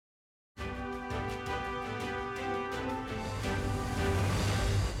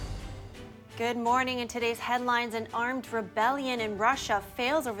Good morning. In today's headlines, an armed rebellion in Russia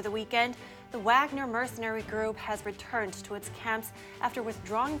fails over the weekend. The Wagner mercenary group has returned to its camps after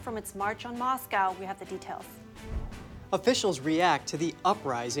withdrawing from its march on Moscow. We have the details. Officials react to the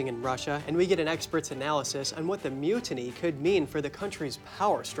uprising in Russia, and we get an expert's analysis on what the mutiny could mean for the country's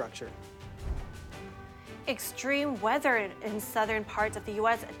power structure. Extreme weather in southern parts of the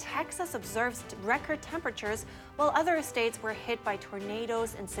U.S. Texas observes record temperatures, while other states were hit by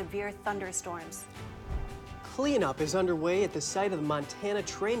tornadoes and severe thunderstorms. Cleanup is underway at the site of the Montana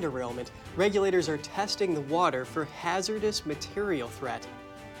train derailment. Regulators are testing the water for hazardous material threat.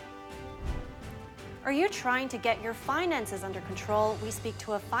 Are you trying to get your finances under control? We speak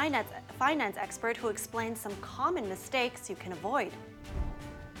to a finance expert who explains some common mistakes you can avoid.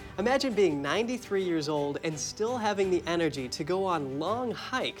 Imagine being 93 years old and still having the energy to go on long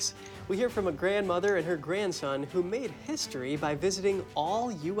hikes. We hear from a grandmother and her grandson who made history by visiting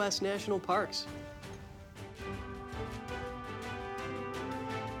all U.S. national parks.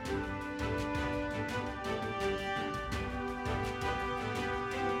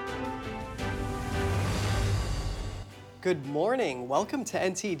 Good morning. Welcome to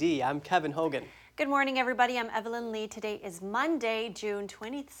NTD. I'm Kevin Hogan. Good morning, everybody. I'm Evelyn Lee. Today is Monday, June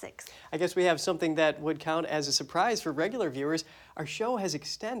 26th. I guess we have something that would count as a surprise for regular viewers. Our show has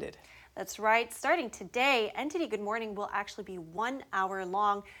extended. That's right. Starting today, NTD Good Morning will actually be 1 hour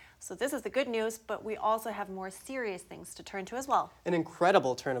long. So this is the good news, but we also have more serious things to turn to as well. An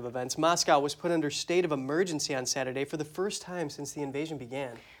incredible turn of events. Moscow was put under state of emergency on Saturday for the first time since the invasion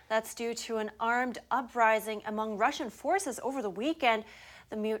began. That's due to an armed uprising among Russian forces over the weekend.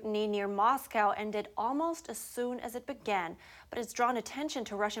 The mutiny near Moscow ended almost as soon as it began, but it's drawn attention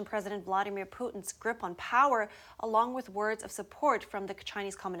to Russian President Vladimir Putin's grip on power, along with words of support from the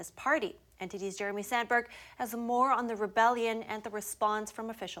Chinese Communist Party. NTD's Jeremy Sandberg has more on the rebellion and the response from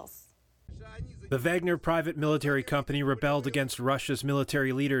officials. The Wagner private military company rebelled against Russia's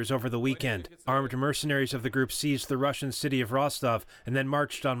military leaders over the weekend. Armed mercenaries of the group seized the Russian city of Rostov and then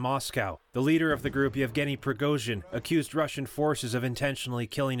marched on Moscow. The leader of the group, Yevgeny Prigozhin, accused Russian forces of intentionally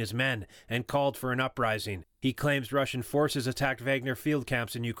killing his men and called for an uprising. He claims Russian forces attacked Wagner field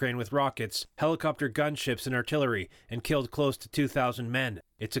camps in Ukraine with rockets, helicopter gunships, and artillery, and killed close to 2,000 men.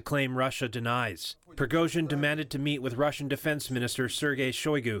 It's a claim Russia denies. Prigozhin demanded to meet with Russian Defense Minister Sergei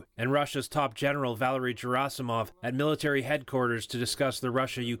Shoigu and Russia's top general Valery Gerasimov at military headquarters to discuss the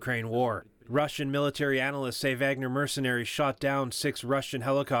Russia-Ukraine war. Russian military analysts say Wagner mercenaries shot down 6 Russian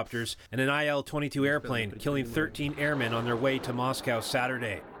helicopters and an Il-22 airplane, killing 13 airmen on their way to Moscow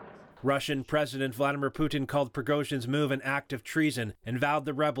Saturday. Russian President Vladimir Putin called Prigozhin's move an act of treason and vowed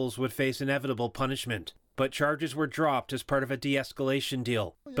the rebels would face inevitable punishment. But charges were dropped as part of a de-escalation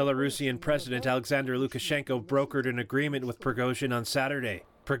deal. Belarusian President Alexander Lukashenko brokered an agreement with Prigozhin on Saturday.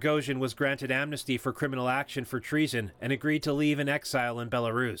 Prigozhin was granted amnesty for criminal action for treason and agreed to leave in exile in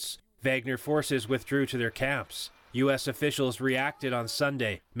Belarus. Wagner forces withdrew to their camps. U.S. officials reacted on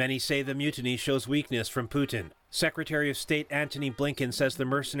Sunday. Many say the mutiny shows weakness from Putin. Secretary of State Antony Blinken says the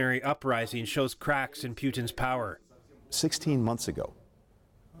mercenary uprising shows cracks in Putin's power. 16 months ago,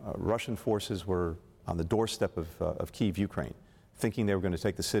 Russian forces were on the doorstep of Kyiv, Ukraine, thinking they were going to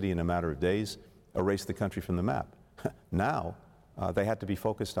take the city in a matter of days, erase the country from the map. Now, they had to be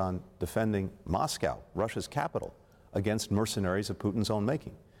focused on defending Moscow, Russia's capital, against mercenaries of Putin's own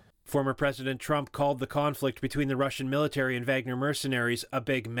making. Former President Trump called the conflict between the Russian military and Wagner mercenaries a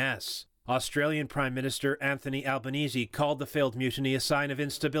big mess. Australian Prime Minister Anthony Albanese called the failed mutiny a sign of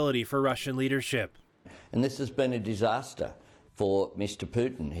instability for Russian leadership. And this has been a disaster for Mr.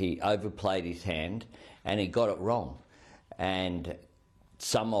 Putin. He overplayed his hand and he got it wrong. And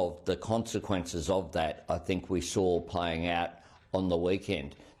some of the consequences of that, I think we saw playing out on the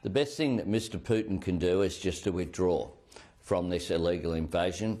weekend. The best thing that Mr. Putin can do is just to withdraw from this illegal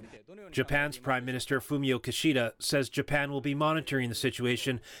invasion. Japan's Prime Minister Fumio Kishida says Japan will be monitoring the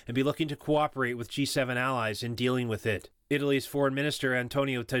situation and be looking to cooperate with G7 allies in dealing with it. Italy's Foreign Minister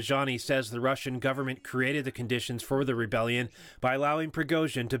Antonio Tajani says the Russian government created the conditions for the rebellion by allowing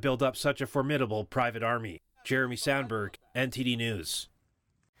Prigozhin to build up such a formidable private army. Jeremy Sandberg, NTD News.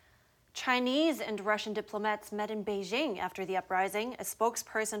 Chinese and Russian diplomats met in Beijing after the uprising. A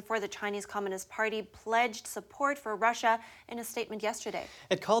spokesperson for the Chinese Communist Party pledged support for Russia in a statement yesterday.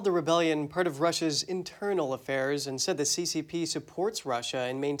 It called the rebellion part of Russia's internal affairs and said the CCP supports Russia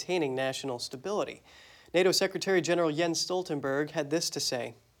in maintaining national stability. NATO Secretary General Jens Stoltenberg had this to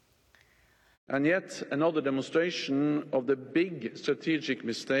say. And yet another demonstration of the big strategic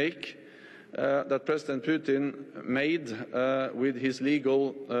mistake that President Putin made with his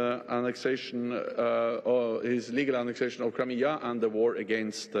legal annexation of Crimea and the war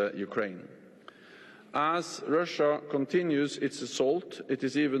against Ukraine. As Russia continues its assault, it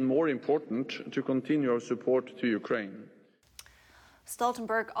is even more important to continue our support to Ukraine.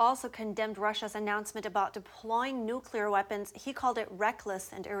 Stoltenberg also condemned Russia's announcement about deploying nuclear weapons. He called it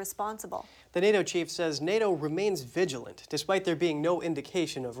reckless and irresponsible. The NATO chief says NATO remains vigilant, despite there being no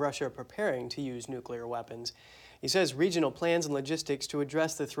indication of Russia preparing to use nuclear weapons. He says regional plans and logistics to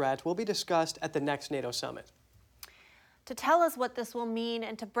address the threat will be discussed at the next NATO summit. To tell us what this will mean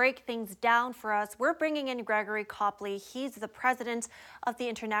and to break things down for us, we're bringing in Gregory Copley. He's the president of the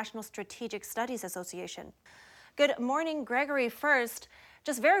International Strategic Studies Association. Good morning, Gregory. First,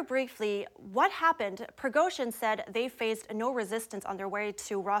 just very briefly, what happened? Prigozhin said they faced no resistance on their way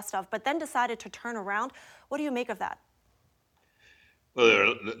to Rostov, but then decided to turn around. What do you make of that? Well, there are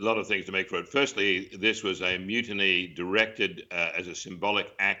a lot of things to make for it. Firstly, this was a mutiny directed as a symbolic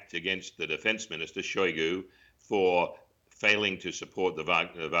act against the defense minister, Shoigu, for failing to support the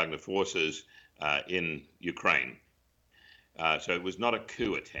Wagner forces in Ukraine. So it was not a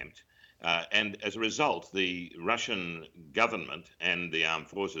coup attempt. And as a result, the Russian government and the armed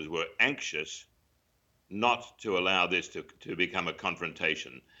forces were anxious not to allow this to become a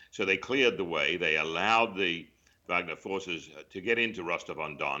confrontation. So they cleared the way. They allowed the Wagner forces to get into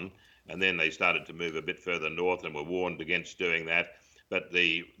Rostov-on-Don, and then they started to move a bit further north and were warned against doing that. But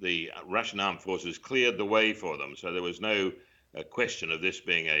the Russian armed forces cleared the way for them. So there was no question of this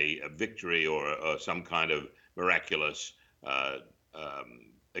being a victory or some kind of miraculous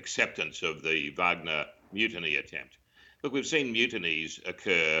acceptance of the Wagner mutiny attempt. Look, we've seen mutinies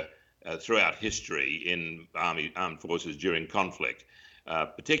occur throughout history in armed forces during conflict.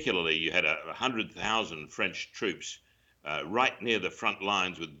 Particularly, you had 100,000 French troops right near the front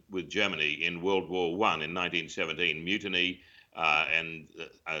lines with Germany in World War I in 1917. Mutiny and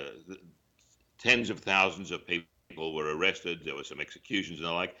tens of thousands of people were arrested. There were some executions and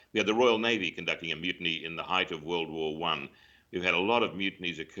the like. We had the Royal Navy conducting a mutiny in the height of World War I. We've had a lot of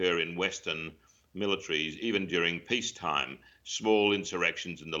mutinies occur in Western militaries, even during peacetime, small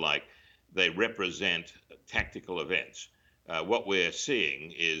insurrections and the like. They represent tactical events. What we're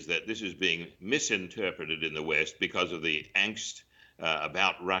seeing is that this is being misinterpreted in the West because of the angst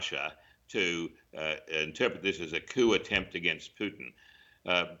about Russia to interpret this as a coup attempt against Putin.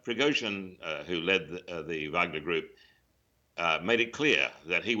 Prigozhin, who led the Wagner group, made it clear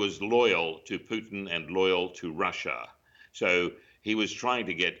that he was loyal to Putin and loyal to Russia. So he was trying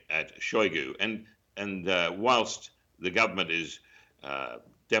to get at Shoigu. And whilst the government is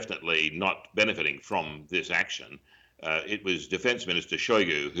definitely not benefiting from this action, it was Defense Minister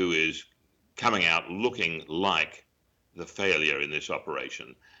Shoigu who is coming out looking like the failure in this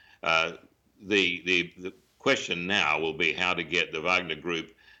operation. The question now will be how to get the Wagner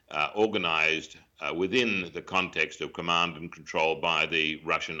group organized within the context of command and control by the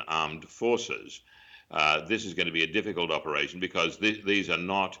Russian armed forces. This is going to be a difficult operation because these are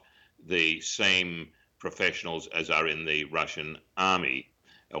not the same professionals as are in the Russian army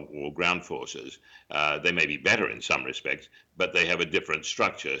or ground forces. They may be better in some respects, but they have a different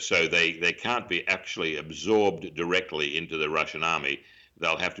structure. So they can't be actually absorbed directly into the Russian army.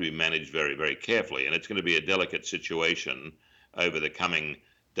 They'll have to be managed very, very carefully. And it's going to be a delicate situation over the coming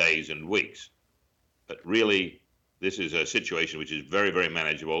days and weeks. But really, this is a situation which is very, very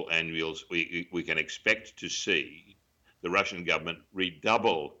manageable, and we can expect to see the Russian government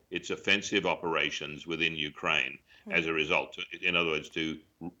redouble its offensive operations within Ukraine as a result. In other words, to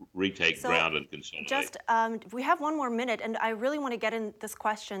retake ground and consolidate. Just, we have one more minute, and I really want to get in this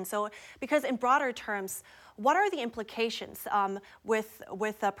question. So, because in broader terms, what are the implications with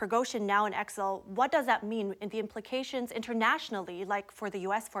Prigozhin now in exile? What does that mean in the implications internationally, like for the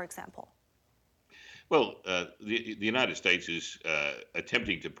U.S., for example? Well, the United States is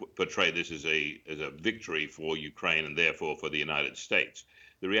attempting to portray this as a victory for Ukraine and therefore for the United States.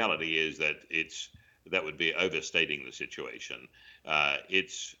 The reality is that that would be overstating the situation.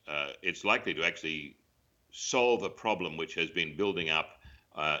 It's likely to actually solve a problem which has been building up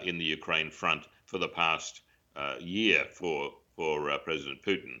in the Ukraine front for the past year for President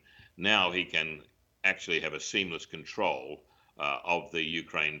Putin. Now he can actually have a seamless control of the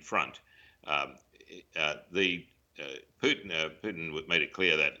Ukraine front. Putin made it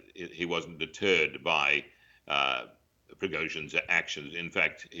clear that he wasn't deterred by Prigozhin's actions. In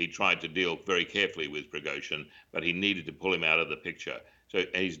fact, he tried to deal very carefully with Prigozhin, but he needed to pull him out of the picture. So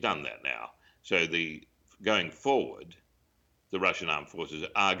he's done that now. So going forward, the Russian armed forces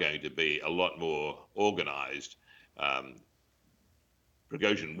are going to be a lot more organized.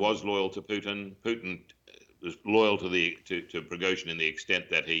 Prigozhin was loyal to Putin. Putin was loyal to Prigozhin in the extent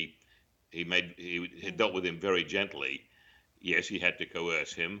that he dealt with him very gently. Yes, he had to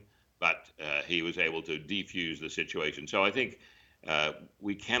coerce him, but he was able to defuse the situation. So I think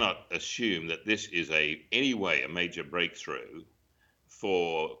we cannot assume that this is anyway a major breakthrough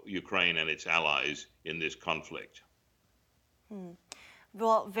for Ukraine and its allies in this conflict.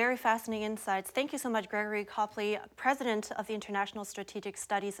 Well, very fascinating insights. Thank you so much, Gregory Copley, President of the International Strategic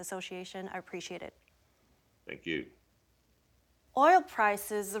Studies Association. I appreciate it. Thank you. Oil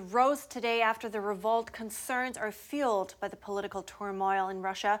prices rose today after the revolt. Concerns are fueled by the political turmoil in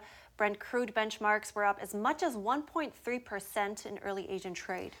Russia. Brent crude benchmarks were up as much as 1.3% in early Asian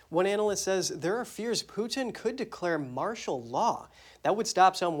trade. One analyst says there are fears Putin could declare martial law. That would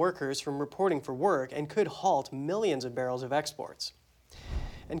stop some workers from reporting for work and could halt millions of barrels of exports.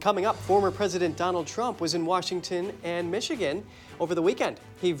 And coming up, former President Donald Trump was in Washington and Michigan over the weekend.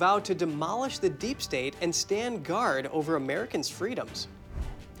 He vowed to demolish the deep state and stand guard over Americans' freedoms.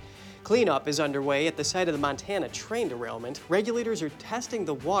 Cleanup is underway at the site of the Montana train derailment. Regulators are testing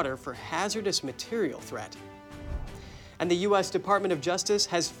the water for hazardous material threat. And the U.S. Department of Justice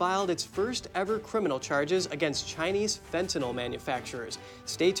has filed its first ever criminal charges against Chinese fentanyl manufacturers.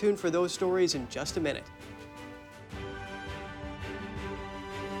 Stay tuned for those stories in just a minute.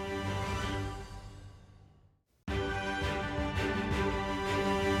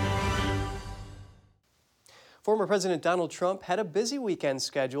 Former President Donald Trump had a busy weekend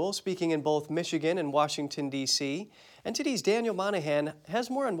schedule, speaking in both Michigan and Washington, D.C. NTD's Daniel Monahan has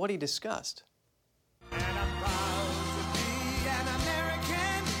more on what he discussed.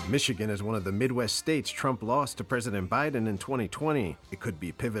 Michigan is one of the Midwest states Trump lost to President Biden in 2020. It could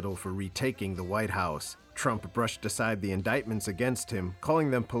be pivotal for retaking the White House. Trump brushed aside the indictments against him,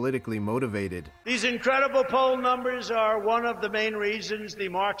 calling them politically motivated. These incredible poll numbers are one of the main reasons the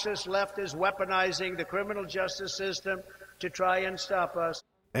Marxist left is weaponizing the criminal justice system to try and stop us.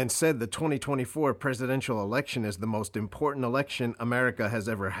 And said the 2024 presidential election is the most important election America has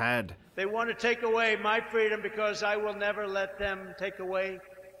ever had. They want to take away my freedom because I will never let them take away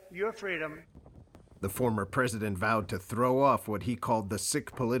your freedom. The former president vowed to throw off what he called the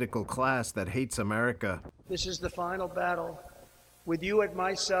sick political class that hates America. This is the final battle. With you at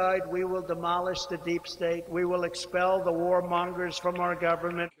my side, we will demolish the deep state. We will expel the warmongers from our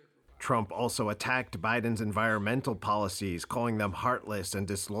government. Trump also attacked Biden's environmental policies, calling them heartless and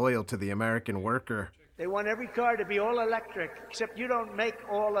disloyal to the American worker. They want every car to be all electric, except you don't make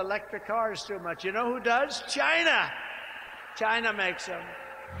all electric cars too much. You know who does? China. China makes them.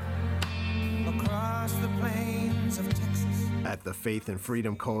 Across the plains of Texas. At the Faith and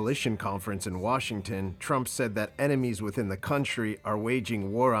Freedom Coalition conference in Washington, Trump said that enemies within the country are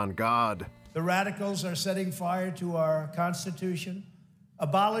waging war on God. The radicals are setting fire to our Constitution,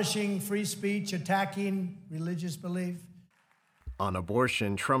 abolishing free speech, attacking religious belief. On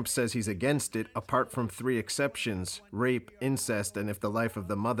abortion, Trump says he's against it apart from 3 exceptions: rape, incest, and if the life of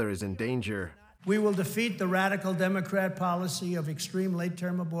the mother is in danger. We will defeat the radical Democrat policy of extreme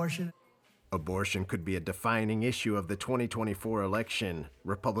late-term abortion. Abortion could be a defining issue of the 2024 election.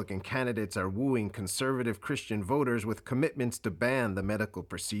 Republican candidates are wooing conservative Christian voters with commitments to ban the medical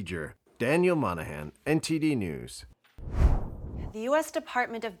procedure. Daniel Monahan, NTD News. The U.S.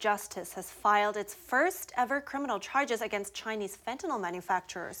 Department of Justice has filed its first ever criminal charges against Chinese fentanyl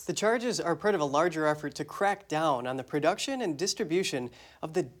manufacturers. The charges are part of a larger effort to crack down on the production and distribution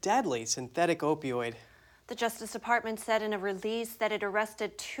of the deadly synthetic opioid. The Justice Department said in a release that it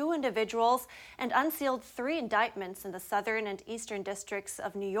arrested 2 individuals and unsealed 3 indictments in the southern and eastern districts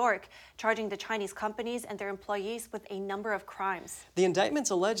of New York, charging the Chinese companies and their employees with a number of crimes. The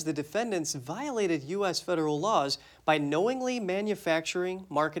indictments allege the defendants violated U.S. federal laws by knowingly manufacturing,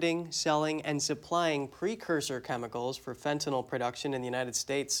 marketing, selling, and supplying precursor chemicals for fentanyl production in the United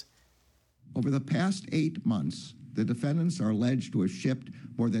States. Over the past 8 months, the defendants are alleged to have shipped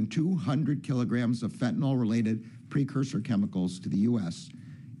more than 200 kilograms of fentanyl-related precursor chemicals to the U.S.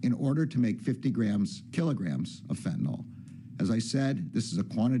 in order to make 50 kilograms of fentanyl. As I said, this is a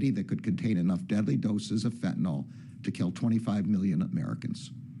quantity that could contain enough deadly doses of fentanyl to kill 25 million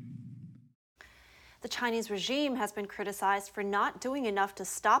Americans. The Chinese regime has been criticized for not doing enough to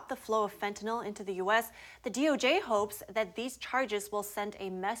stop the flow of fentanyl into the U.S. The DOJ hopes that these charges will send a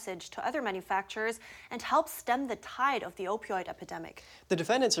message to other manufacturers and help stem the tide of the opioid epidemic. The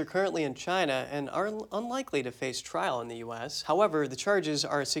defendants are currently in China and are unlikely to face trial in the U.S. However, the charges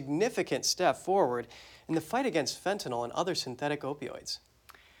are a significant step forward in the fight against fentanyl and other synthetic opioids.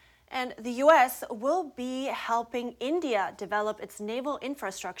 And the U.S. will be helping India develop its naval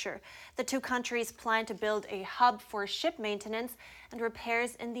infrastructure. The 2 countries plan to build a hub for ship maintenance and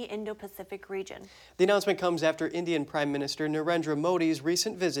repairs in the Indo-Pacific region. The announcement comes after Indian Prime Minister Narendra Modi's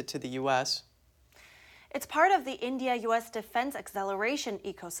recent visit to the U.S. It's part of the India-US defense acceleration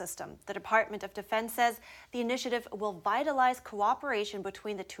ecosystem. The Department of Defense says the initiative will vitalize cooperation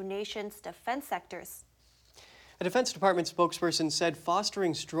between the two nations' defense sectors. A Defense Department spokesperson said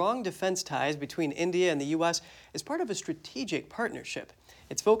fostering strong defense ties between India and the U.S. is part of a strategic partnership.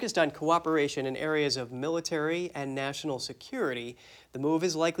 It's focused on cooperation in areas of military and national security. The move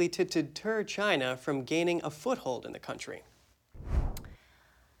is likely to deter China from gaining a foothold in the country.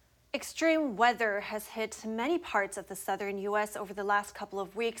 Extreme weather has hit many parts of the southern U.S. over the last couple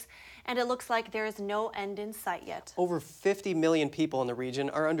of weeks, and it looks like there is no end in sight yet. Over 50 million people in the region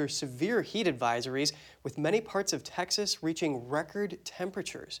are under severe heat advisories, with many parts of Texas reaching record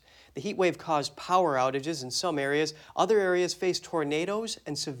temperatures. The heat wave caused power outages in some areas. Other areas face tornadoes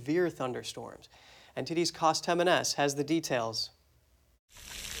and severe thunderstorms. NTD's Cost Temenes has the details.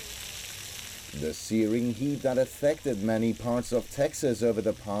 The searing heat that affected many parts of Texas over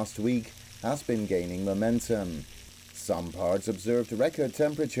the past week has been gaining momentum. Some parts observed record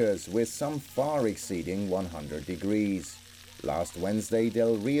temperatures, with some far exceeding 100 degrees. Last Wednesday,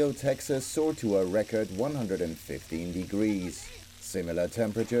 Del Rio, Texas soared to a record 115 degrees. Similar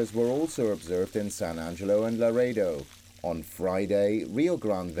temperatures were also observed in San Angelo and Laredo. On Friday, Rio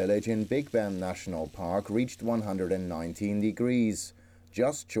Grande Village in Big Bend National Park reached 119 degrees.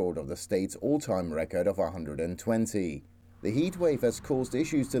 Just short of the state's all-time record of 120. The heat wave has caused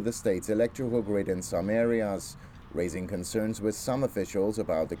issues to the state's electrical grid in some areas, raising concerns with some officials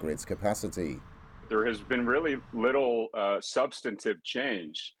about the grid's capacity. There has been really little substantive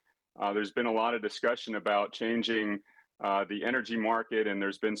change. There's been a lot of discussion about changing the energy market, and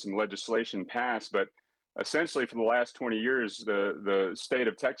there's been some legislation passed, but essentially for the last 20 years, the state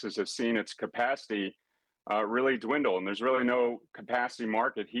of Texas has seen its capacity really dwindle, and there's really no capacity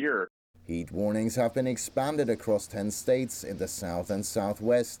market here. Heat warnings have been expanded across 10 states in the south and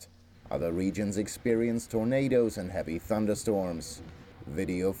southwest. Other regions experience tornadoes and heavy thunderstorms.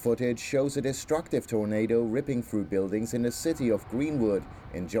 Video footage shows a destructive tornado ripping through buildings in the city of Greenwood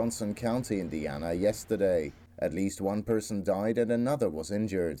in Johnson County, Indiana, yesterday. At least one person died and another was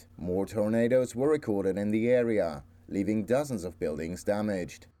injured. More tornadoes were recorded in the area, leaving dozens of buildings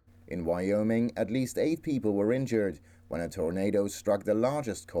damaged. In Wyoming, at least 8 people were injured when a tornado struck the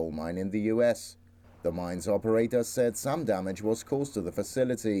largest coal mine in the U.S. The mine's operator said some damage was caused to the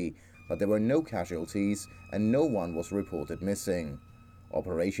facility, but there were no casualties and no one was reported missing.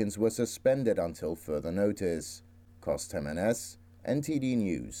 Operations were suspended until further notice. Cost Temenes, NTD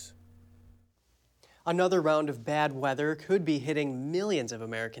News. Another round of bad weather could be hitting millions of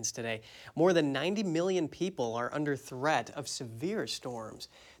Americans today. More than 90 million people are under threat of severe storms.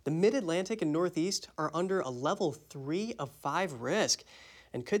 The Mid-Atlantic and Northeast are under a level 3 of 5 risk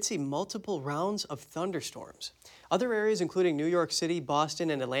and could see multiple rounds of thunderstorms. Other areas, including New York City, Boston,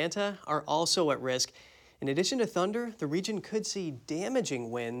 and Atlanta, are also at risk. In addition to thunder, the region could see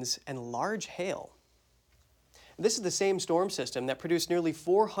damaging winds and large hail. This is the same storm system that produced nearly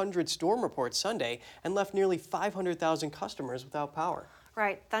 400 storm reports Sunday and left nearly 500,000 customers without power.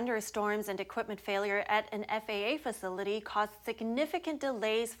 Right. Thunderstorms and equipment failure at an FAA facility caused significant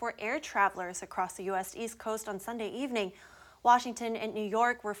delays for air travelers across the U.S. East Coast on Sunday evening. Washington and New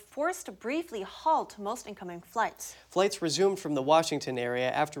York were forced to briefly halt most incoming flights. Flights resumed from the Washington area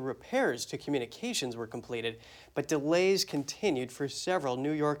after repairs to communications were completed, but delays continued for several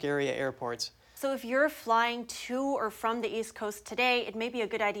New York area airports. So if you're flying to or from the East Coast today, it may be a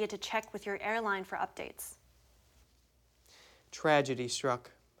good idea to check with your airline for updates. Tragedy struck.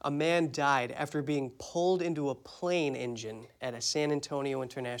 A man died after being pulled into a plane engine at a San Antonio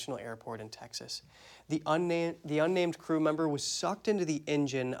International Airport in Texas. The unnamed crew member was sucked into the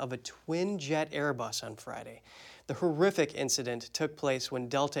engine of a twin-jet Airbus on Friday. The horrific incident took place when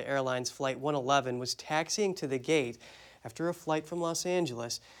Delta Airlines Flight 111 was taxiing to the gate after a flight from Los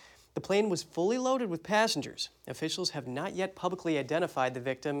Angeles. The plane was fully loaded with passengers. Officials have not yet publicly identified the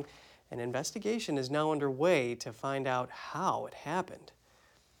victim. An investigation is now underway to find out how it happened.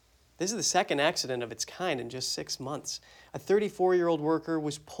 This is the second accident of its kind in just 6 months. A 34-year-old worker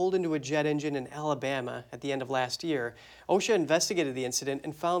was pulled into a jet engine in Alabama at the end of last year. OSHA investigated the incident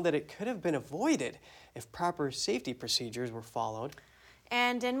and found that it could have been avoided if proper safety procedures were followed.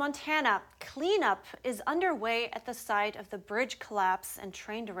 And in Montana, cleanup is underway at the site of the bridge collapse and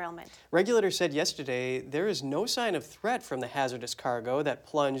train derailment. Regulators said yesterday there is no sign of threat from the hazardous cargo that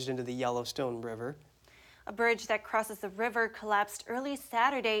plunged into the Yellowstone River. A bridge that crosses the river collapsed early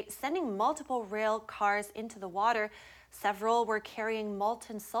Saturday, sending multiple rail cars into the water. Several were carrying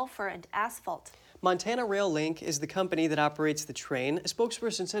molten sulfur and asphalt. Montana Rail Link is the company that operates the train. A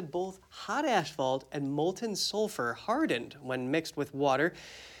spokesperson said both hot asphalt and molten sulfur hardened when mixed with water,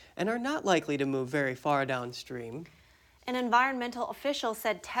 and are not likely to move very far downstream. An environmental official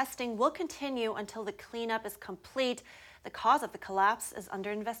said testing will continue until the cleanup is complete. The cause of the collapse is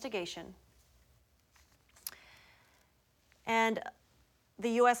under investigation. And the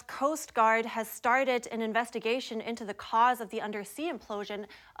U.S. Coast Guard has started an investigation into the cause of the undersea implosion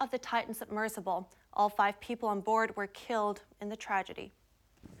of the Titan submersible. All 5 people on board were killed in the tragedy.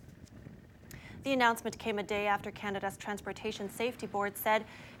 The announcement came a day after Canada's Transportation Safety Board said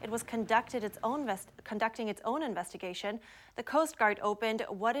it was conducting its own investigation. The Coast Guard opened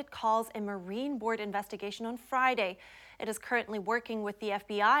what it calls a Marine Board investigation on Friday. It is currently working with the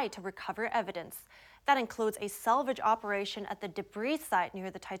FBI to recover evidence. That includes a salvage operation at the debris site near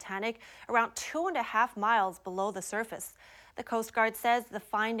the Titanic, around 2.5 miles below the surface. The Coast Guard says the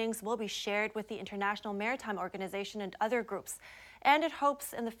findings will be shared with the International Maritime Organization and other groups, and it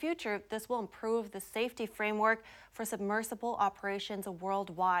hopes in the future this will improve the safety framework for submersible operations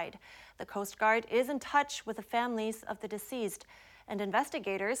worldwide. The Coast Guard is in touch with the families of the deceased, and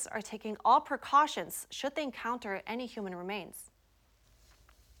investigators are taking all precautions should they encounter any human remains.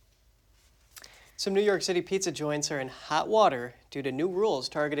 Some New York City pizza joints are in hot water due to new rules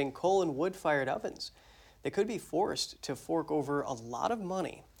targeting coal and wood-fired ovens. They could be forced to fork over a lot of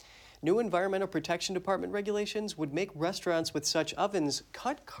money. New Environmental Protection Department regulations would make restaurants with such ovens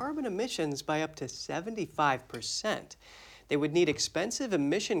cut carbon emissions by up to 75%. They would need expensive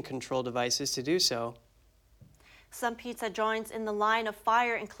emission control devices to do so. Some pizza joints in the line of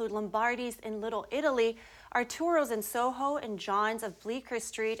fire include Lombardi's in Little Italy, Arturo's in Soho, and John's of Bleecker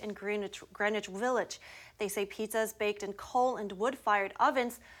Street in Greenwich Village. They say pizzas baked in coal and wood-fired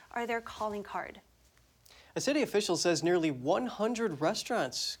ovens are their calling card. A city official says nearly 100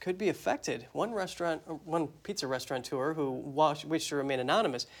 restaurants could be affected. One pizza restaurateur who wished to remain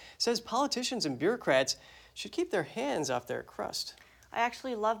anonymous says politicians and bureaucrats should keep their hands off their crust. I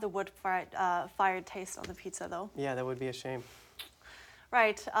actually love the wood-fired taste on the pizza, though. Yeah, that would be a shame.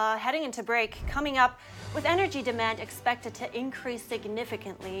 Right, heading into break. Coming up, with energy demand expected to increase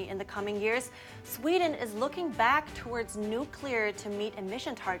significantly in the coming years, Sweden is looking back towards nuclear to meet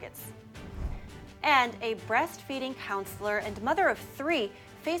emission targets. And a breastfeeding counselor and mother of 3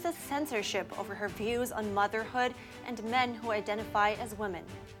 faces censorship over her views on motherhood and men who identify as women.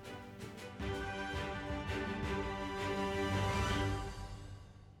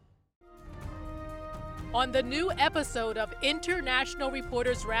 On the new episode of International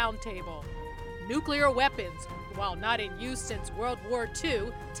Reporters Roundtable, nuclear weapons, while not in use since World War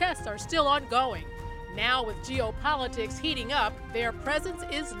II, tests are still ongoing. Now with geopolitics heating up, their presence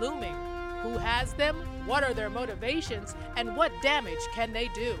is looming. Who has them? What are their motivations? And what damage can they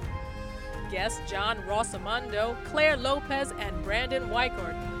do? Guests John Rosamundo, Claire Lopez, and Brandon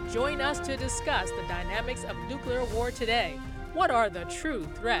Weichert join us to discuss the dynamics of nuclear war today. What are the true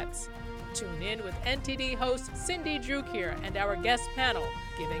threats? Tune in with NTD host Cindy Drukier and our guest panel,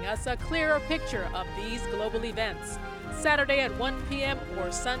 giving us a clearer picture of these global events. Saturday at 1 p.m.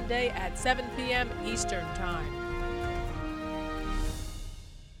 or Sunday at 7 p.m. Eastern Time.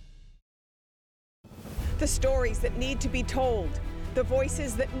 The stories that need to be told, the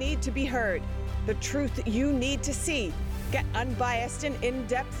voices that need to be heard, the truth that you need to see. Get unbiased and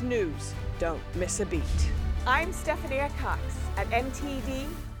in-depth news. Don't miss a beat. I'm Stephanie Cox at NTD.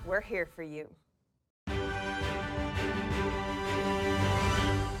 We're here for you.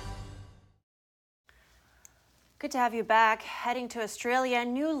 Good to have you back. Heading to Australia,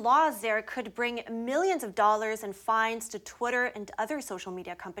 new laws there could bring millions of dollars in fines to Twitter and other social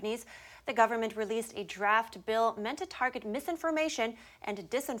media companies. The government released a draft bill meant to target misinformation and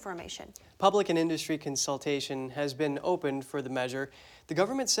disinformation. Public and industry consultation has been opened for the measure. The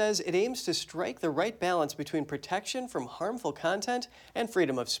government says it aims to strike the right balance between protection from harmful content and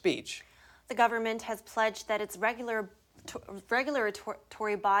freedom of speech. The government has pledged that its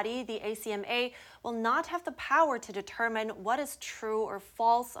regulatory body, the ACMA, will not have the power to determine what is true or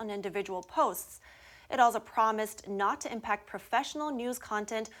false on individual posts. It also promised not to impact professional news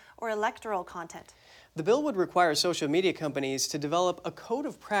content or electoral content. The bill would require social media companies to develop a code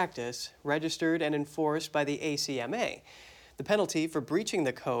of practice registered and enforced by the ACMA. The penalty for breaching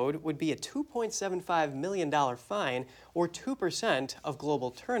the code would be a $2.75 million fine or 2% of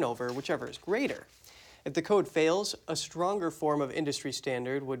global turnover, whichever is greater. If the code fails, a stronger form of industry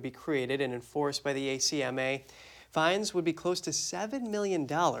standard would be created and enforced by the ACMA. Fines would be close to $7 million,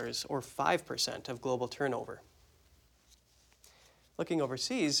 or 5% of global turnover. Looking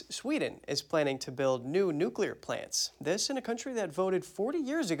overseas, Sweden is planning to build new nuclear plants. This in a country that voted 40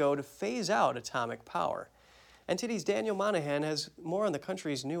 years ago to phase out atomic power. NTD's Daniel Monahan has more on the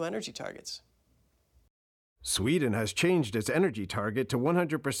country's new energy targets. Sweden has changed its energy target to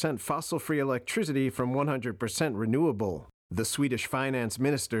 100% fossil-free electricity from 100% renewable. The Swedish finance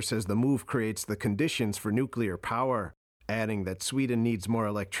minister says the move creates the conditions for nuclear power, adding that Sweden needs more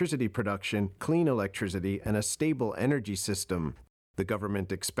electricity production, clean electricity, and a stable energy system. The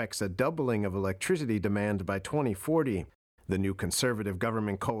government expects a doubling of electricity demand by 2040. The new conservative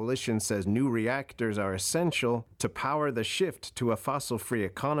government coalition says new reactors are essential to power the shift to a fossil-free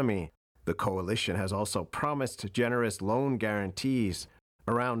economy. The coalition has also promised generous loan guarantees.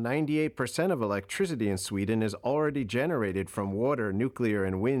 Around 98% of electricity in Sweden is already generated from water, nuclear,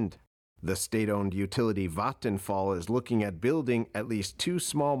 and wind. The state-owned utility Vattenfall is looking at building at least 2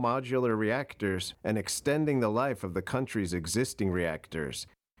 small modular reactors and extending the life of the country's existing reactors.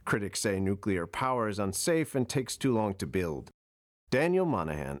 Critics say nuclear power is unsafe and takes too long to build. Daniel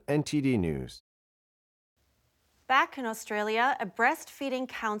Monahan, NTD News. Back in Australia, a breastfeeding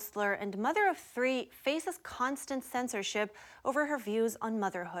counselor and mother of 3 faces constant censorship over her views on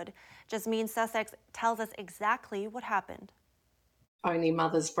motherhood. Jasmine Sussex tells us exactly what happened. Only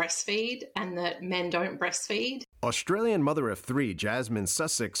mothers breastfeed and that men don't breastfeed. Australian mother of 3 Jasmine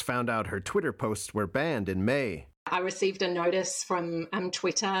Sussex found out her Twitter posts were banned in May. I received a notice from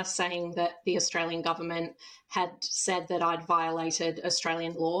Twitter saying that the Australian government had said that I'd violated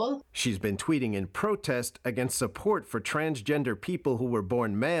Australian law. She's been tweeting in protest against support for transgender people who were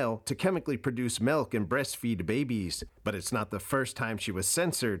born male to chemically produce milk and breastfeed babies. But it's not the first time she was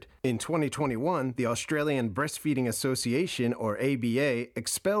censored. In 2021, the Australian Breastfeeding Association, or ABA,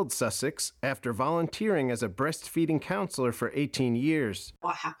 expelled Sussex after volunteering as a breastfeeding counselor for 18 years.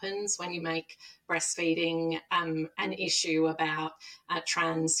 What happens when you make breastfeeding an issue about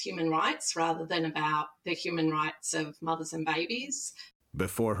trans human rights rather than about the human rights of mothers and babies?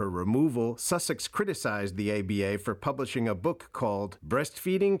 Before her removal, Sussex criticized the ABA for publishing a book called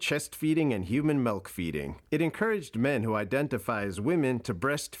Breastfeeding, Chest Feeding, and Human Milk Feeding. It encouraged men who identify as women to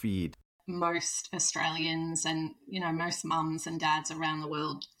breastfeed. Most Australians and, most mums and dads around the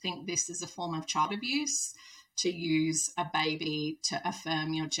world think this is a form of child abuse, to use a baby to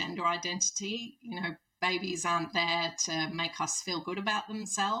affirm your gender identity. Babies aren't there to make us feel good about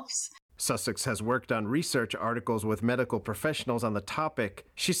themselves. Sussex has worked on research articles with medical professionals on the topic.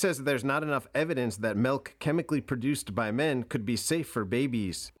 She says there's not enough evidence that milk chemically produced by men could be safe for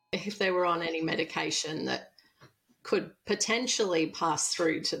babies. If they were on any medication that could potentially pass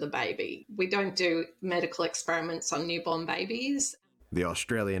through to the baby. We don't do medical experiments on newborn babies. The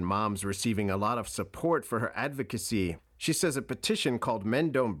Australian mom's receiving a lot of support for her advocacy. She says a petition called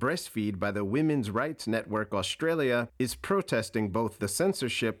Men Don't Breastfeed by the Women's Rights Network Australia is protesting both the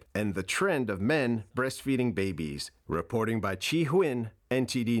censorship and the trend of men breastfeeding babies. Reporting by Chi Huynh,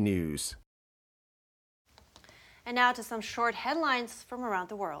 NTD News. And now to some short headlines from around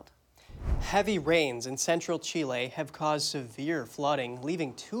the world. Heavy rains in central Chile have caused severe flooding,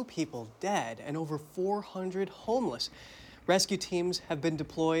 leaving 2 people dead and over 400 homeless. Rescue teams have been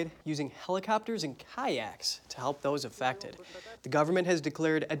deployed using helicopters and kayaks to help those affected. The government has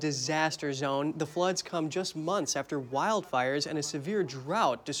declared a disaster zone. The floods come just months after wildfires and a severe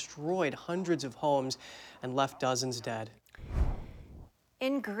drought destroyed hundreds of homes and left dozens dead.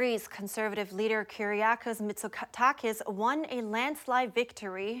 In Greece, conservative leader Kyriakos Mitsotakis won a landslide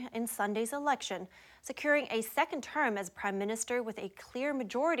victory in Sunday's election, securing a second term as prime minister with a clear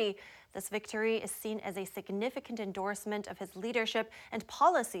majority. This victory is seen as a significant endorsement of his leadership and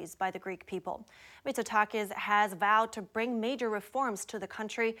policies by the Greek people. Mitsotakis has vowed to bring major reforms to the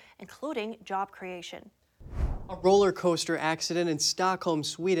country, including job creation. A roller coaster accident in Stockholm,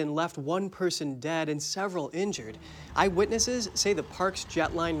 Sweden left 1 person dead and several injured. Eyewitnesses say the park's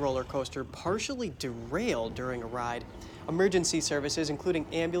Jetline roller coaster partially derailed during a ride. Emergency services, including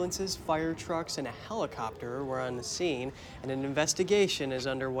ambulances, fire trucks, and a helicopter, were on the scene, and an investigation is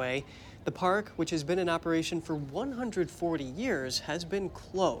underway. The park, which has been in operation for 140 years, has been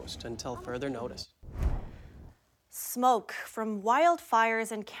closed until further notice. Smoke from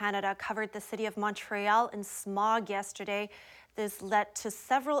wildfires in Canada covered the city of Montreal in smog yesterday. This led to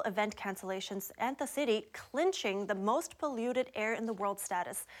several event cancellations and the city clinching the most polluted air in the world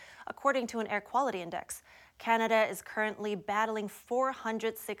status, according to an air quality index. Canada is currently battling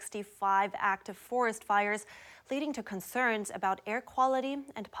 465 active forest fires, leading to concerns about air quality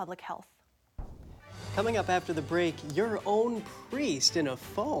and public health. Coming up after the break, your own priest in a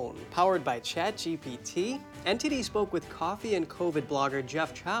phone, powered by ChatGPT. NTD spoke with coffee and COVID blogger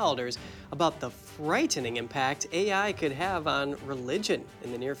Jeff Childers about the frightening impact AI could have on religion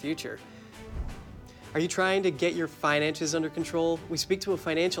in the near future. Are you trying to get your finances under control? We speak to a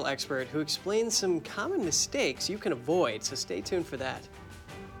financial expert who explains some common mistakes you can avoid, so stay tuned for that.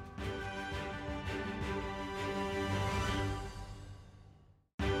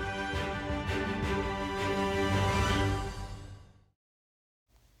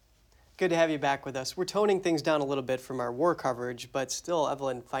 Good to have you back with us. We're toning things down a little bit from our war coverage, but still,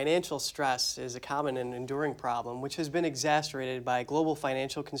 Evelyn, financial stress is a common and enduring problem, which has been exacerbated by global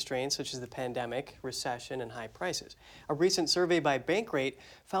financial constraints such as the pandemic, recession, and high prices. A recent survey by Bankrate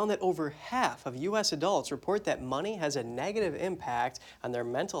found that over half of U.S. adults report that money has a negative impact on their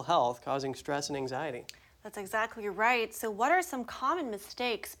mental health, causing stress and anxiety. That's exactly right. So what are some common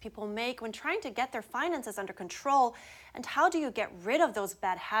mistakes people make when trying to get their finances under control? And how do you get rid of those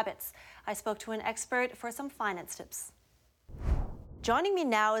bad habits? I spoke to an expert for some finance tips. Joining me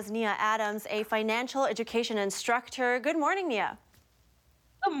now is Nia Adams, a financial education instructor. Good morning, Nia.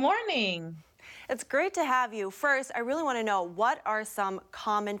 Good morning. It's great to have you. First, I really want to know, what are some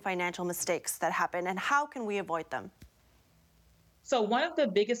common financial mistakes that happen and how can we avoid them? So one of the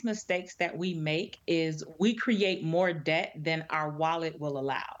biggest mistakes that we make is we create more debt than our wallet will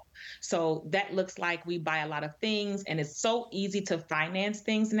allow. So that looks like we buy a lot of things, and it's so easy to finance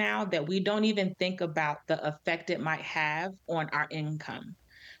things now that we don't even think about the effect it might have on our income.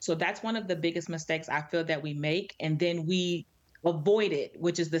 So that's one of the biggest mistakes I feel that we make, and then we avoid it,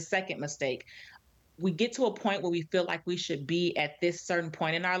 which is the second mistake. We get to a point where we feel like we should be at this certain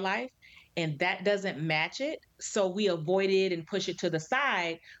point in our life, and that doesn't match it. So we avoid it and push it to the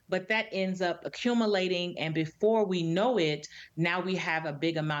side, but that ends up accumulating. And before we know it, now we have a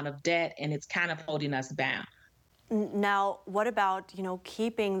big amount of debt and it's kind of holding us down. Now, what about,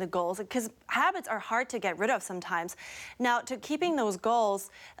 keeping the goals? Because habits are hard to get rid of sometimes. Now, to keeping those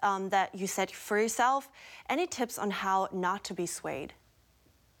goals that you set for yourself, any tips on how not to be swayed?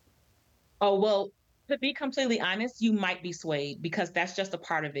 Oh, well, to be completely honest, you might be swayed because that's just a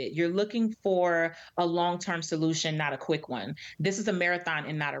part of it. You're looking for a long-term solution, not a quick one. This is a marathon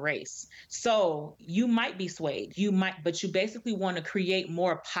and not a race. So you might be swayed. But you basically want to create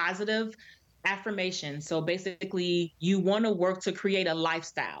more positive affirmation. So basically, you want to work to create a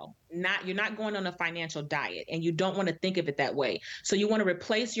lifestyle. You're not going on a financial diet, and you don't want to think of it that way. So you want to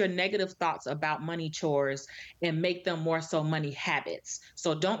replace your negative thoughts about money chores and make them more so money habits.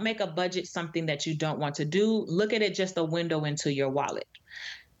 So don't make a budget something that you don't want to do. Look at it just a window into your wallet.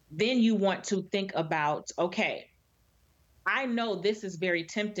 Then you want to think about, okay, I know this is very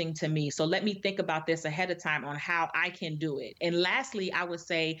tempting to me, so let me think about this ahead of time on how I can do it. And lastly, I would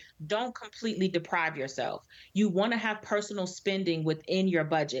say, don't completely deprive yourself. You want to have personal spending within your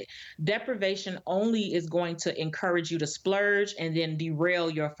budget. Deprivation only is going to encourage you to splurge and then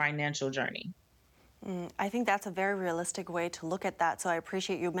derail your financial journey. I think that's a very realistic way to look at that. So I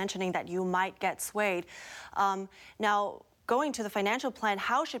appreciate you mentioning that you might get swayed. Now, going to the financial plan,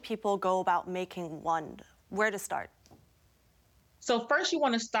 how should people go about making one? Where to start? So first, you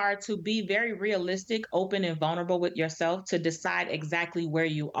want to start to be very realistic, open, and vulnerable with yourself to decide exactly where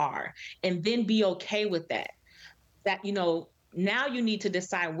you are, and then be okay with that. Now you need to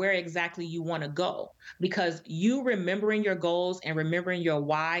decide where exactly you want to go, because you remembering your goals and remembering your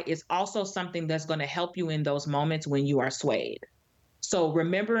why is also something that's going to help you in those moments when you are swayed. So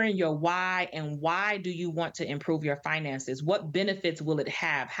remembering your why, and why do you want to improve your finances? What benefits will it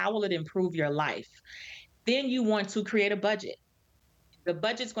have? How will it improve your life? Then you want to create a budget. The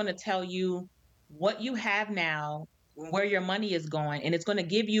budget's going to tell you what you have now, where your money is going, and it's going to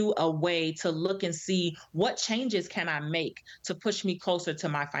give you a way to look and see what changes can I make to push me closer to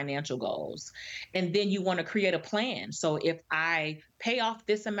my financial goals. And then you want to create a plan. So if I pay off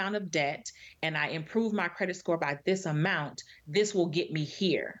this amount of debt and I improve my credit score by this amount, this will get me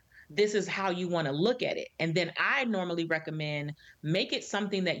here. This is how you want to look at it. And then I normally recommend make it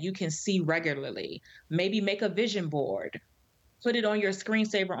something that you can see regularly. Maybe make a vision board. Put it on your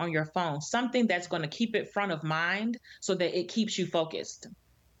screensaver on your phone, something that's going to keep it front of mind so that it keeps you focused.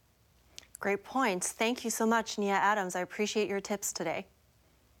 Great points. Thank you so much, Nia Adams. I appreciate your tips today.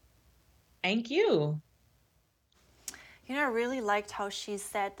 Thank you. I really liked how she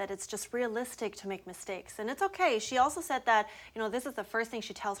said that it's just realistic to make mistakes, and it's okay. She also said that, this is the first thing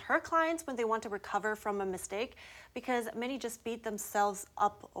she tells her clients when they want to recover from a mistake, because many just beat themselves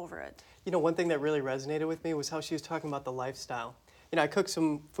up over it. One thing that really resonated with me was how she was talking about the lifestyle. I cook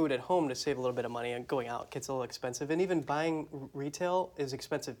some food at home to save a little bit of money, and going out gets a little expensive, and even buying retail is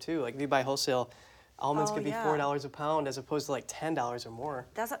expensive too. Like if you buy wholesale, almonds could be $4 a pound as opposed to like $10 or more.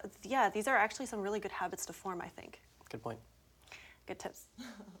 These are actually some really good habits to form, I think. Good point. Good tips.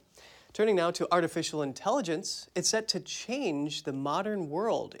 Turning now to artificial intelligence, it's set to change the modern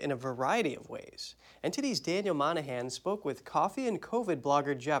world in a variety of ways. NTD's Daniel Monahan spoke with coffee and COVID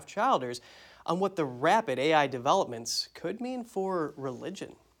blogger Jeff Childers on what the rapid AI developments could mean for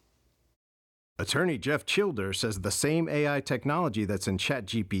religion. Attorney Jeff Childer says the same AI technology that's in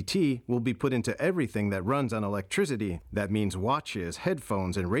ChatGPT will be put into everything that runs on electricity. That means watches,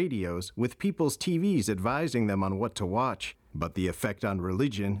 headphones, and radios, with people's TVs advising them on what to watch. But the effect on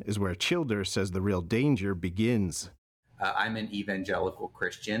religion is where Childer says the real danger begins. I'm an evangelical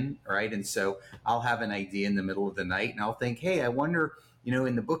Christian, right? And so I'll have an idea in the middle of the night and I'll think, hey, I wonder,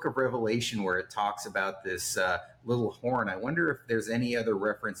 in the book of Revelation where it talks about this little horn, I wonder if there's any other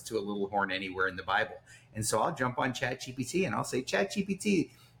reference to a little horn anywhere in the Bible. And so I'll jump on ChatGPT and I'll say, ChatGPT,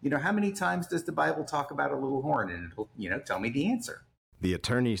 how many times does the Bible talk about a little horn? And it'll, tell me the answer. The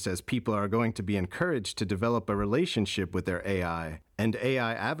attorney says people are going to be encouraged to develop a relationship with their AI, and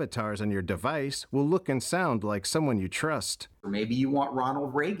AI avatars on your device will look and sound like someone you trust. Or maybe you want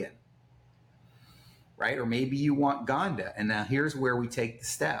Ronald Reagan, right? Or maybe you want Gandhi. And now here's where we take the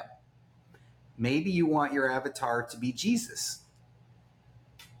step. Maybe you want your avatar to be Jesus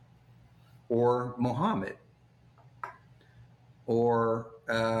or Muhammad or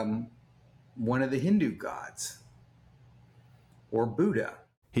one of the Hindu gods. Or Buddha.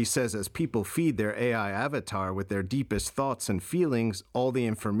 He says as people feed their AI avatar with their deepest thoughts and feelings, all the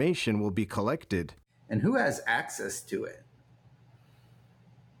information will be collected. And who has access to it?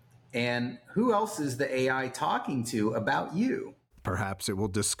 And who else is the AI talking to about you? Perhaps it will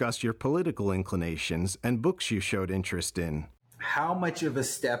discuss your political inclinations and books you showed interest in. How much of a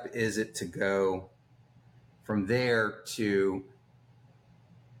step is it to go from there to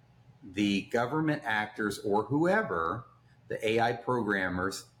the government actors or whoever, the AI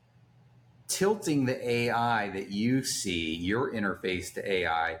programmers, tilting the AI that you see, your interface to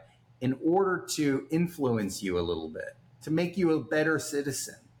AI, in order to influence you a little bit, to make you a better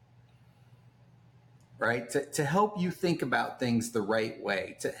citizen, right? To help you think about things the right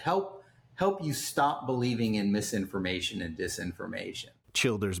way, to help you stop believing in misinformation and disinformation.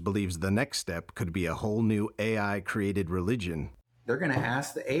 Childers believes the next step could be a whole new AI-created religion. They're going to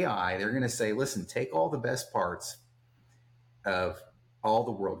ask the AI, they're going to say, listen, take all the best parts of all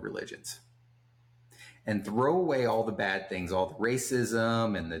the world religions and throw away all the bad things, all the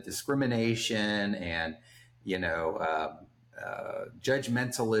racism and the discrimination and,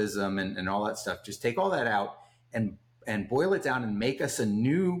 judgmentalism and all that stuff. Just take all that out and boil it down and make us a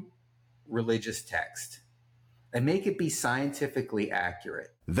new religious text and make it be scientifically accurate.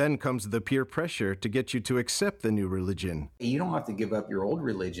 Then comes the peer pressure to get you to accept the new religion. You don't have to give up your old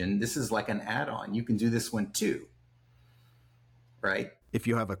religion. This is like an add-on. You can do this one too. Right? If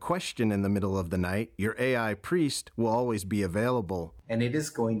you have a question in the middle of the night, your AI priest will always be available. And it is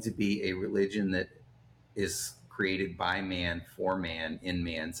going to be a religion that is created by man, for man, in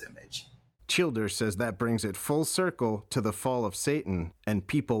man's image. Childers says that brings it full circle to the fall of Satan and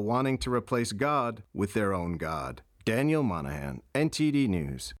people wanting to replace God with their own God. Daniel Monahan, NTD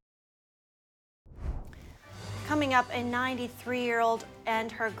News. Coming up, a 93-year-old and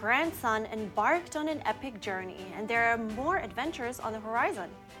her grandson embarked on an epic journey, and there are more adventures on the horizon.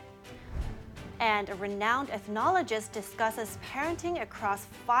 And a renowned ethnologist discusses parenting across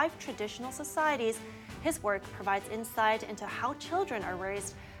 5 traditional societies. His work provides insight into how children are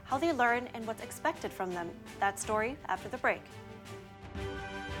raised, how they learn, and what's expected from them. That story after the break.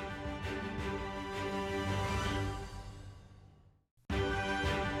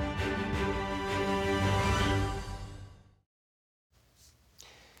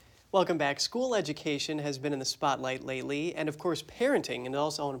 Welcome back. School education has been in the spotlight lately, and of course parenting is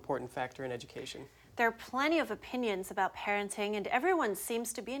also an important factor in education. There are plenty of opinions about parenting, and everyone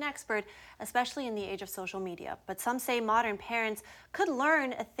seems to be an expert, especially in the age of social media. But some say modern parents could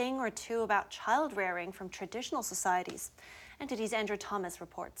learn a thing or two about child rearing from traditional societies. NTD's Andrew Thomas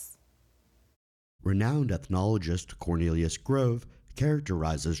reports. Renowned ethnologist Cornelius Grove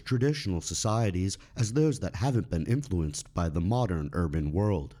characterizes traditional societies as those that haven't been influenced by the modern urban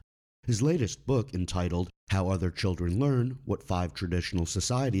world. His latest book, entitled How Other Children Learn, What 5 Traditional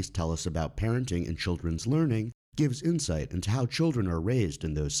Societies Tell Us About Parenting and Children's Learning, gives insight into how children are raised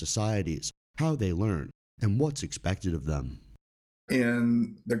in those societies, how they learn, and what's expected of them.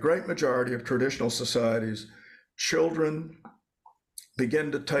 In the great majority of traditional societies, children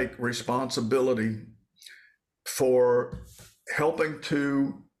begin to take responsibility for helping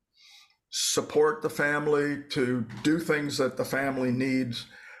to support the family, to do things that the family needs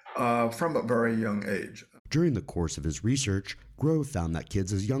from a very young age. During the course of his research, Grove found that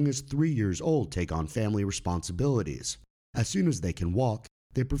kids as young as 3 years old take on family responsibilities. As soon as they can walk,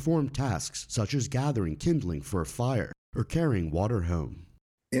 they perform tasks such as gathering kindling for a fire or carrying water home.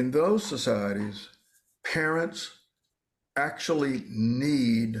 In those societies, parents actually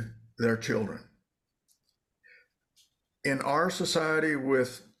need their children. In our society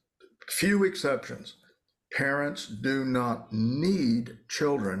with few exceptions. Parents do not need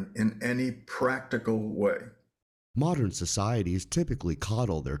children in any practical way. Modern societies typically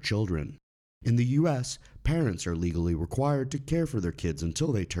coddle their children. In the US, parents are legally required to care for their kids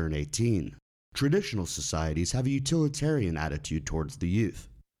until they turn 18. Traditional societies have a utilitarian attitude towards the youth.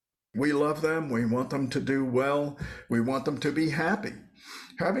 We love them, we want them to do well, we want them to be happy.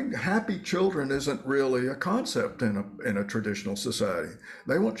 Having happy children isn't really a concept in a traditional society.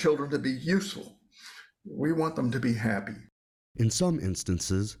 They want children to be useful. We want them to be happy. In some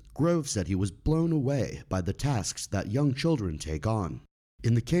instances, Grove said he was blown away by the tasks that young children take on.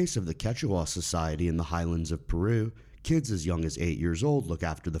 In the case of the Quechua Society in the highlands of Peru, kids as young as 8 years old look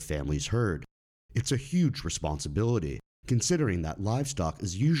after the family's herd. It's a huge responsibility, considering that livestock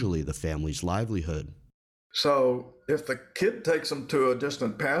is usually the family's livelihood. So if the kid takes them to a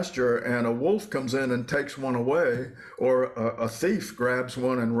distant pasture and a wolf comes in and takes one away, or a thief grabs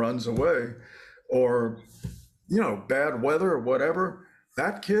one and runs away, or, bad weather or whatever,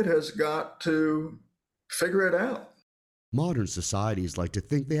 that kid has got to figure it out. Modern societies like to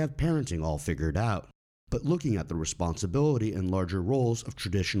think they have parenting all figured out, but looking at the responsibility and larger roles of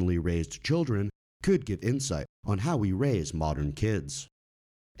traditionally raised children could give insight on how we raise modern kids.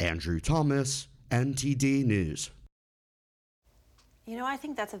 Andrew Thomas, NTD News. I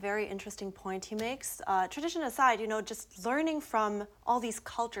think that's a very interesting point he makes. Tradition aside, just learning from all these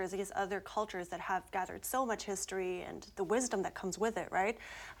cultures, these other cultures that have gathered so much history and the wisdom that comes with it, right?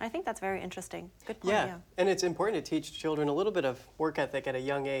 And I think that's very interesting. Good point, yeah. And it's important to teach children a little bit of work ethic at a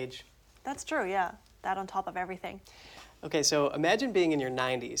young age. That's true, yeah. That on top of everything. Okay, so imagine being in your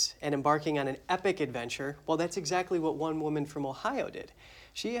 90s and embarking on an epic adventure. Well, that's exactly what one woman from Ohio did.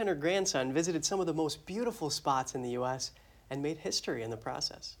 She and her grandson visited some of the most beautiful spots in the U.S. and made history in the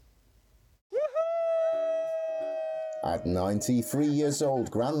process. At 93 years old,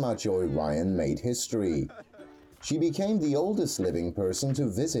 Grandma Joy Ryan made history. She became the oldest living person to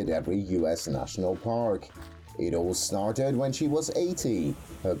visit every U.S. national park. It all started when she was 80.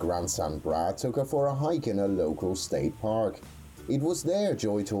 Her grandson Brad took her for a hike in a local state park. It was there,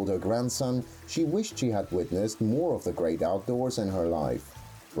 Joy told her grandson, she wished she had witnessed more of the great outdoors in her life.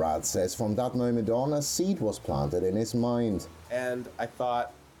 Brad says from that moment on, a seed was planted in his mind. And I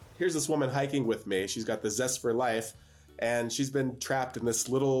thought, here's this woman hiking with me. She's got the zest for life, and she's been trapped in this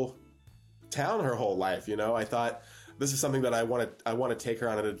little town her whole life, I thought, this is something that I want to take her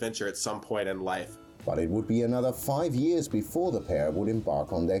on an adventure at some point in life. But it would be another 5 years before the pair would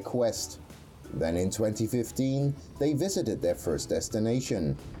embark on their quest. Then in 2015, they visited their first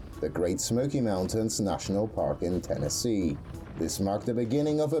destination, the Great Smoky Mountains National Park in Tennessee. This marked the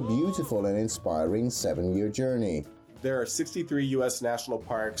beginning of a beautiful and inspiring 7-year journey. There are 63 U.S. national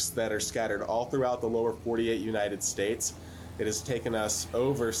parks that are scattered all throughout the lower 48 United States. It has taken us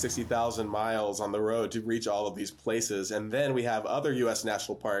over 60,000 miles on the road to reach all of these places. And then we have other U.S.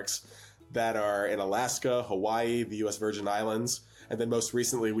 national parks that are in Alaska, Hawaii, the U.S. Virgin Islands. And then most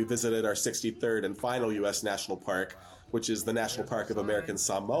recently, we visited our 63rd and final U.S. national park, which is the National Park of American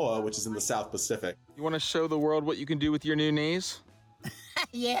Samoa, which is in the South Pacific. You want to show the world what you can do with your new knees?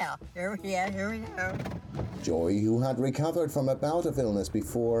 Here we go. Joy, who had recovered from a bout of illness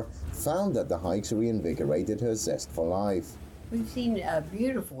before, found that the hikes reinvigorated her zest for life. We've seen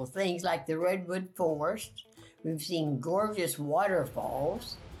beautiful things like the redwood forest. We've seen gorgeous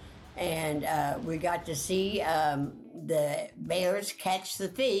waterfalls. And we got to see the bears catch the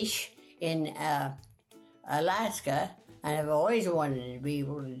fish in Alaska. And I've always wanted to be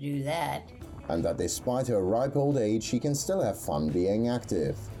able to do that. And that despite her ripe old age, she can still have fun being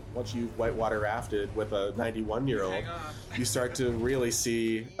active. Once you've whitewater rafted with a 91-year-old, you start to really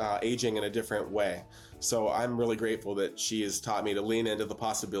see aging in a different way. So I'm really grateful that she has taught me to lean into the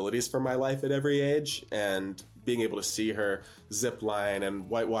possibilities for my life at every age, and being able to see her zip line and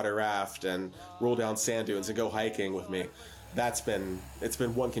whitewater raft and roll down sand dunes and go hiking with me. It's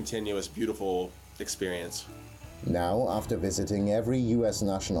been one continuous beautiful experience. Now, after visiting every U.S.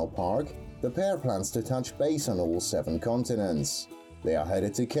 national park, the pair plans to touch base on all 7 continents. They are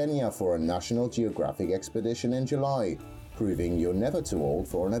headed to Kenya for a National Geographic expedition in July, proving you're never too old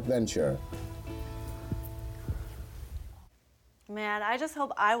for an adventure. Man, I just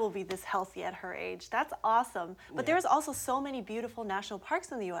hope I will be this healthy at her age. That's awesome. But there's also so many beautiful national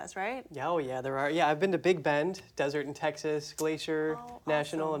parks in the U.S., right? Oh, yeah, there are. Yeah, I've been to Big Bend, Desert in Texas, Glacier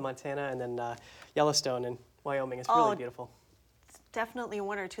National awesome. in Montana, and then Yellowstone in Wyoming. It's really beautiful. It's definitely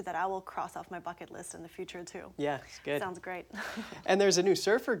one or two that I will cross off my bucket list in the future, too. Yeah, it's good. Sounds great. And there's a new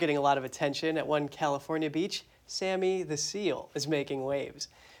surfer getting a lot of attention at one California beach. Sammy the seal is making waves.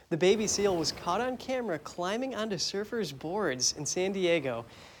 The baby seal was caught on camera climbing onto surfers' boards in San Diego.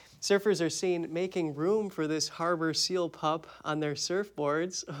 Surfers are seen making room for this harbor seal pup on their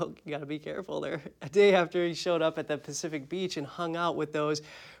surfboards. Oh, you gotta be careful there. A day after he showed up at the Pacific beach and hung out with those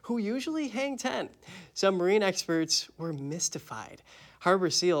who usually hang tent, some marine experts were mystified. Harbor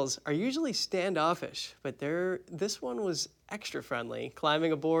seals are usually standoffish, but this one was extra friendly,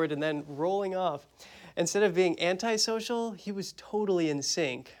 climbing aboard and then rolling off. Instead of being antisocial, he was totally in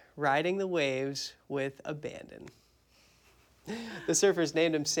sync, riding the waves with abandon. The surfers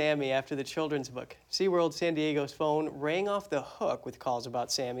named him Sammy after the children's book. SeaWorld San Diego's phone rang off the hook with calls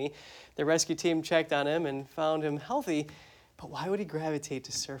about Sammy. The rescue team checked on him and found him healthy, but why would he gravitate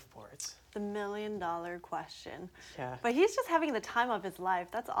to surfboards? The million-dollar question. Yeah. But he's just having the time of his life.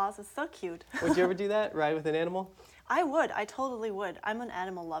 That's awesome. So cute. Would you ever do that? Ride with an animal? I would. I totally would. I'm an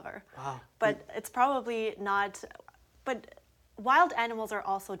animal lover. Wow. But it's probably not. But wild animals are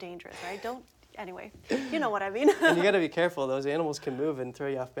also dangerous, right? Anyway, you know what I mean. And you got to be careful. Those animals can move and throw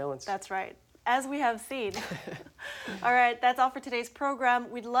you off balance. That's right. As we have seen. All right, that's all for today's program.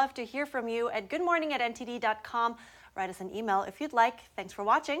 We'd love to hear from you at goodmorning@ntd.com. Write us an email if you'd like. Thanks for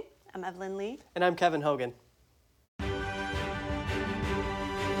watching. I'm Evelyn Lee. And I'm Kevin Hogan.